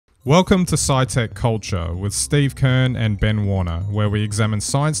Welcome to SciTech Culture with Steve Kern and Ben Warner, where we examine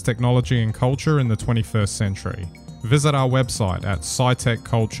science, technology and culture in the 21st century. Visit our website at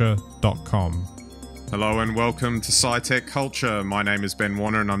scitechculture.com. Hello and welcome to SciTech Culture. My name is Ben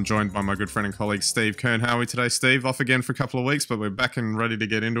Warner and I'm joined by my good friend and colleague Steve Kern. How are we today, Steve? Off again for a couple of weeks, but we're back and ready to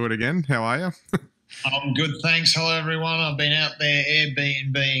get into it again. How are you? I'm good, thanks. Hello, everyone. I've been out there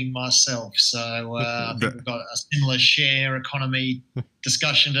Airbnb-ing myself, so I think we've got a similar share economy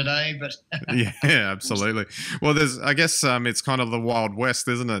discussion today. But yeah, absolutely. Well, I guess it's kind of the Wild West,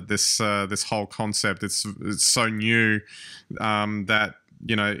 isn't it? This whole concept. It's so new that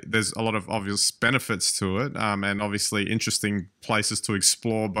there's a lot of obvious benefits to it, and obviously interesting places to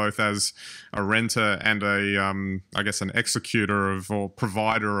explore, both as a renter and I guess an executor of or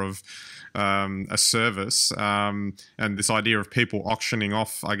provider of a service, and this idea of people auctioning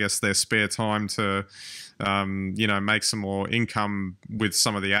off, I guess, their spare time to, make some more income with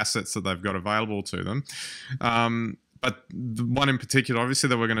some of the assets that they've got available to them. But the one in particular, obviously,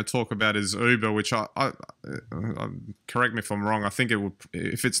 that we're going to talk about is Uber, which I correct me if I'm wrong. I think it would,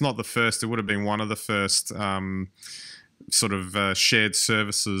 if it's not the first, it would have been one of the first sort of shared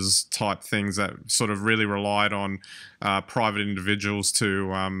services type things that sort of really relied on private individuals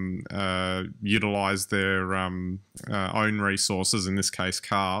to utilize their own resources, in this case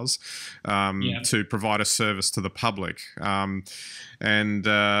cars, to provide a service to the public.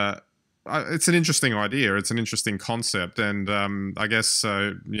 It's an interesting idea. It's an interesting concept, and I guess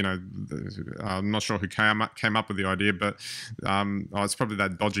I'm not sure who came up with the idea, but it's probably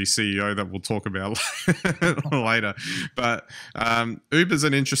that dodgy CEO that we'll talk about later. But Uber's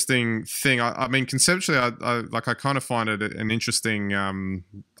an interesting thing. I mean, conceptually, I kind of find it an interesting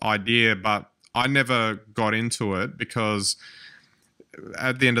idea, but I never got into it because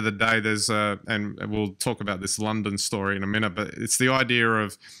at the end of the day, there's and we'll talk about this London story in a minute, but it's the idea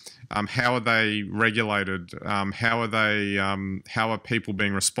of how are they regulated? How are people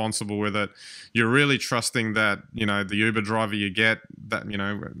being responsible with it? You're really trusting that the Uber driver you get, that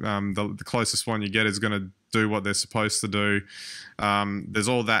the closest one you get is going to do what they're supposed to do. There's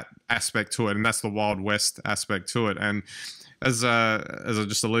all that aspect to it, and that's the Wild West aspect to it. And as I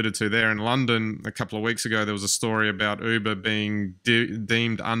just alluded to there in London a couple of weeks ago, there was a story about Uber being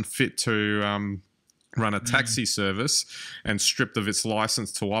deemed unfit to run a taxi service and stripped of its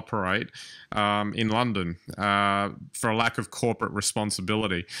license to operate in London for a lack of corporate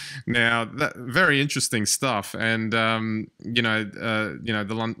responsibility. Now, that very interesting stuff, and London's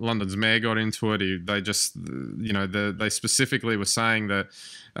mayor got into it. They just they specifically were saying that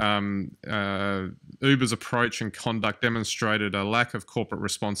Uber's approach and conduct demonstrated a lack of corporate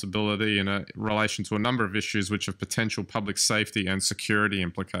responsibility in relation to a number of issues which have potential public safety and security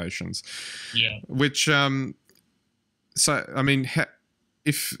implications. Yeah. Which, so I mean,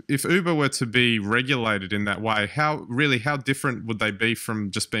 if Uber were to be regulated in that way, how different would they be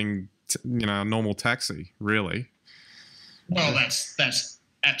from just being a normal taxi, really? Well, that's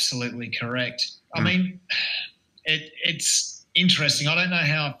absolutely correct. I mean, it's interesting. I don't know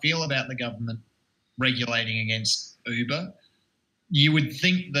how I feel about the government regulating against Uber. You would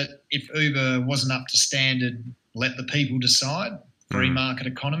think that if Uber wasn't up to standard, let the people decide, free market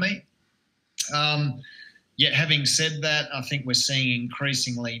economy. Yet having said that, I think we're seeing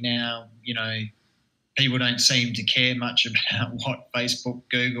increasingly now, people don't seem to care much about what Facebook,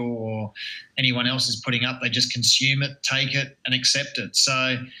 Google or anyone else is putting up. They just consume it, take it and accept it.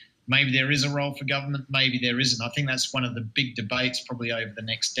 So maybe there is a role for government, maybe there isn't. I think that's one of the big debates probably over the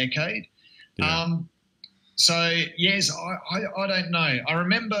next decade. Yeah. So, yes, I don't know. I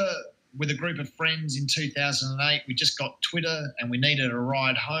remember with a group of friends in 2008, we just got Twitter and we needed a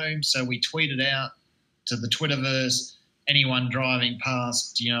ride home. So we tweeted out to the Twitterverse, anyone driving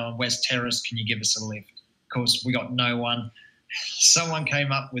past, on West Terrace, can you give us a lift? Of course, we got no one. Someone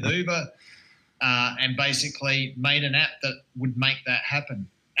came up with Uber and basically made an app that would make that happen.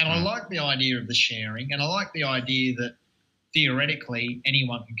 And I like the idea of the sharing, and I like the idea that theoretically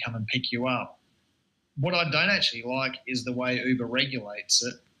anyone can come and pick you up. What I don't actually like is the way Uber regulates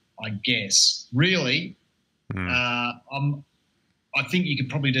it, I guess. Really, I think you could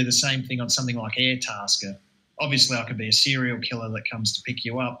probably do the same thing on something like Airtasker. Obviously, I could be a serial killer that comes to pick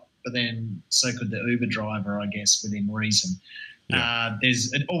you up, but then so could the Uber driver, I guess, within reason. Yeah.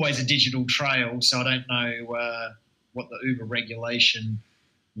 There's always a digital trail, so I don't know what the Uber regulation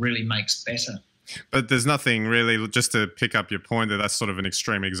really makes better. But there's nothing really, just to pick up your point there, that's sort of an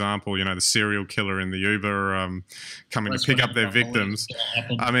extreme example, the serial killer in the Uber coming to pick up their victims.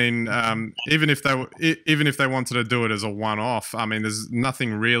 I mean, even if they wanted to do it as a one-off, I mean, there's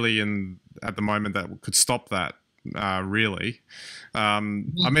nothing really at the moment that could stop that. really. I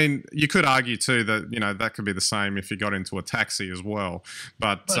mean, you could argue too that, you know, that could be the same if you got into a taxi as well.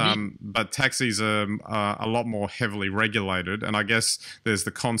 But taxis are a lot more heavily regulated, and I guess there's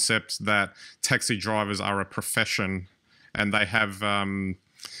the concept that taxi drivers are a profession, and they have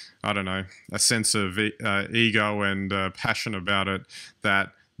I don't know, a sense of ego and passion about it,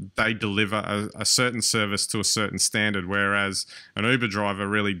 that they deliver a certain service to a certain standard, whereas an Uber driver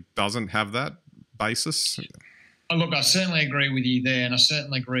really doesn't have that basis. Oh, look, I certainly agree with you there, and I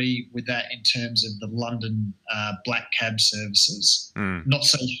certainly agree with that in terms of the London black cab services. Not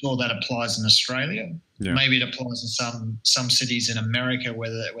so sure that applies in Australia. Yeah. Maybe it applies in some cities in America where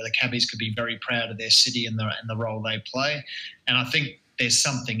the cabbies could be very proud of their city and the role they play. And I think there's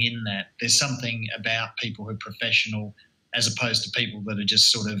something in that. There's something about people who are professional as opposed to people that are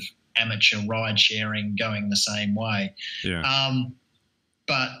just sort of amateur ride sharing going the same way. Yeah.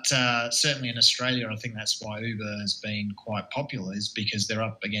 But certainly in Australia, I think that's why Uber has been quite popular, is because they're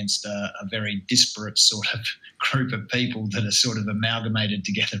up against a very disparate sort of group of people that are sort of amalgamated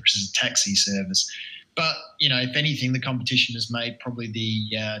together as a taxi service. But, you know, if anything, the competition has made probably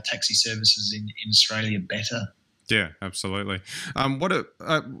the taxi services in Australia better. Yeah, absolutely.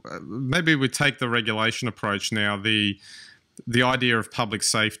 Maybe we take the regulation approach now. The idea of public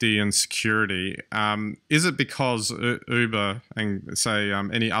safety and security, is it because Uber and say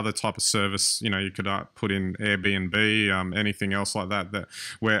any other type of service, you know, you could put in Airbnb, anything else like that,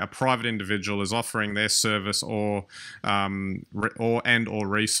 where a private individual is offering their service or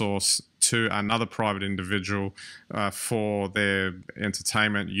resource to another private individual for their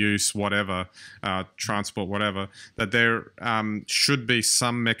entertainment use, whatever, transport, whatever, that there should be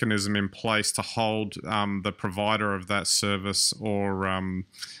some mechanism in place to hold the provider of that service or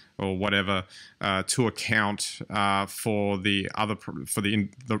whatever to account for the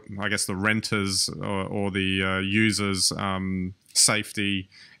I guess the renters or the users' safety.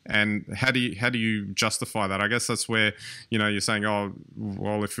 And how do you justify that? I guess that's where, you know, you're saying, oh,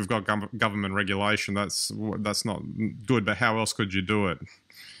 well, if we've got government regulation, that's not good. But how else could you do it?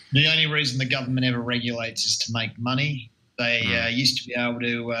 The only reason the government ever regulates is to make money. They used to be able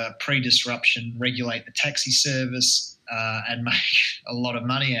to pre-disruption regulate the taxi service and make a lot of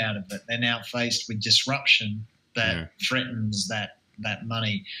money out of it. They're now faced with disruption that threatens that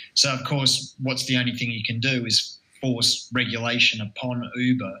money. So, of course, what's the only thing you can do is force regulation upon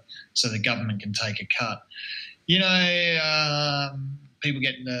Uber so the government can take a cut. You know, people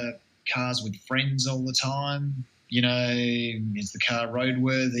get into cars with friends all the time. You know, is the car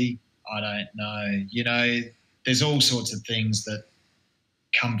roadworthy? I don't know. You know, there's all sorts of things that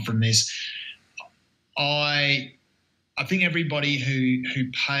come from this. I think everybody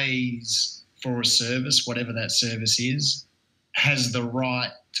who pays for a service, whatever that service is, has the right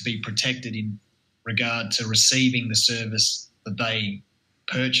to be protected in regard to receiving the service that they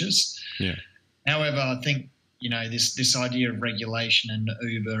purchased. Yeah. However, I think, you know, this idea of regulation and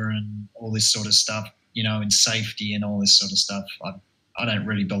Uber and all this sort of stuff, you know, and safety and all this sort of stuff, I don't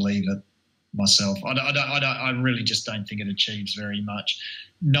really believe it myself. I really just don't think it achieves very much.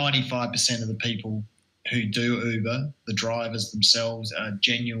 95% of the people who do Uber, the drivers themselves, are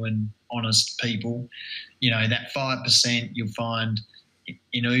genuine, honest people. You know, that 5% you'll find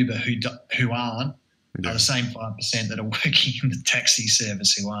in Uber who aren't are the same 5% that are working in the taxi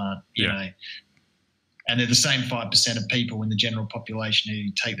service who aren't, you know. And they're the same 5% of people in the general population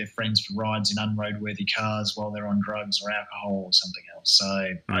who take their friends for rides in unroadworthy cars while they're on drugs or alcohol or something else.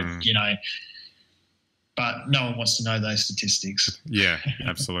 So, you know, but no one wants to know those statistics. Yeah,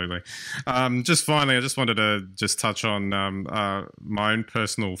 absolutely. Just finally, I just wanted to just touch on my own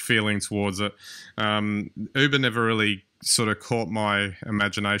personal feeling towards it. Uber never really sort of caught my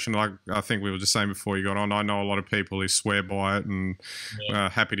imagination. Like I think we were just saying before you got on, I know a lot of people who swear by it and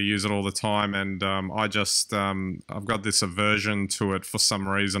happy to use it all the time. And I just, I've got this aversion to it for some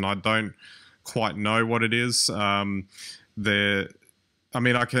reason. I don't quite know what it is. I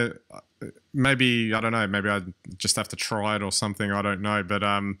mean, I could... Maybe, I don't know, maybe I just have to try it or something, I don't know. But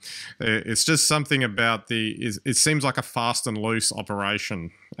it's just something about it seems like a fast and loose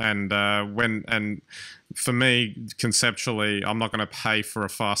operation. And for me, conceptually, I'm not going to pay for a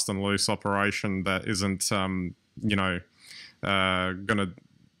fast and loose operation that isn't, you know, going to,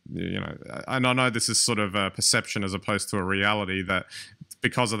 you know, and I know this is sort of a perception as opposed to a reality, that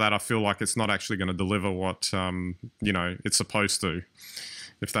because of that, I feel like it's not actually going to deliver what, you know, it's supposed to.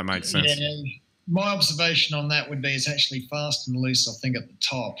 If that makes sense. Yeah, my observation on that would be it's actually fast and loose, I think, at the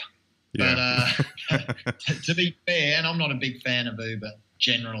top. Yeah. But to be fair, and I'm not a big fan of Uber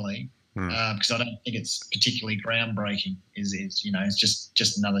generally, because I don't think it's particularly groundbreaking. You know, it's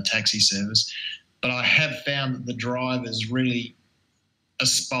just another taxi service. But I have found that the drivers really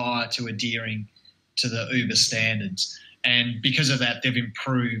aspire to adhering to the Uber standards. And because of that, they've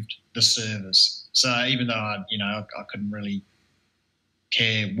improved the service. So even though I couldn't really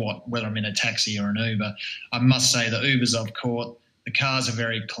care whether I'm in a taxi or an Uber, I must say the Ubers I've caught, the cars are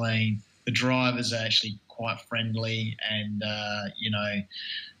very clean. The drivers are actually quite friendly and,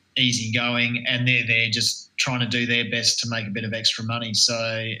 easygoing, and they're there just trying to do their best to make a bit of extra money. So,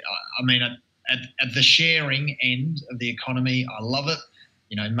 I mean, at the sharing end of the economy, I love it.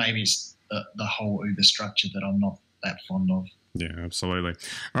 Maybe it's the whole Uber structure that I'm not that fond of. Yeah, absolutely.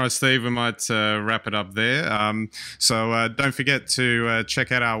 All right, Steve, we might wrap it up there. So don't forget to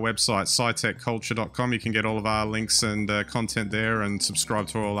check out our website, scitechculture.com. You can get all of our links and content there, and subscribe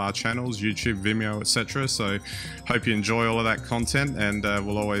to all our channels, YouTube, Vimeo, etc. So hope you enjoy all of that content, and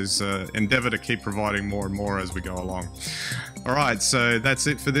we'll always endeavor to keep providing more and more as we go along. All right, so that's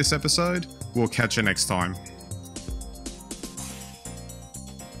it for this episode. We'll catch you next time.